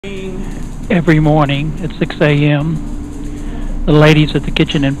Every morning at 6 a.m., the ladies at the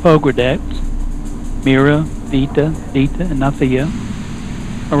kitchen and Pogradex, Mira, Vita, Dita, and Nathia,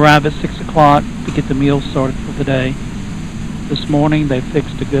 arrive at 6 o'clock to get the meals started for the day. This morning they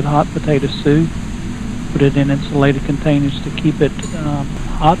fixed a good hot potato soup, put it in insulated containers to keep it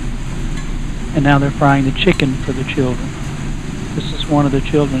hot, and now they're frying the chicken for the children. This is one of the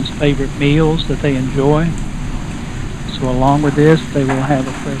children's favorite meals that they enjoy. So along with this, they will have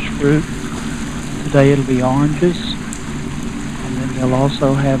a fresh fruit. Today it'll be oranges, and then they'll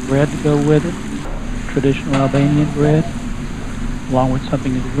also have bread to go with it, traditional Albanian bread, along with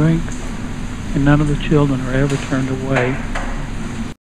something to drink. And none of the children are ever turned away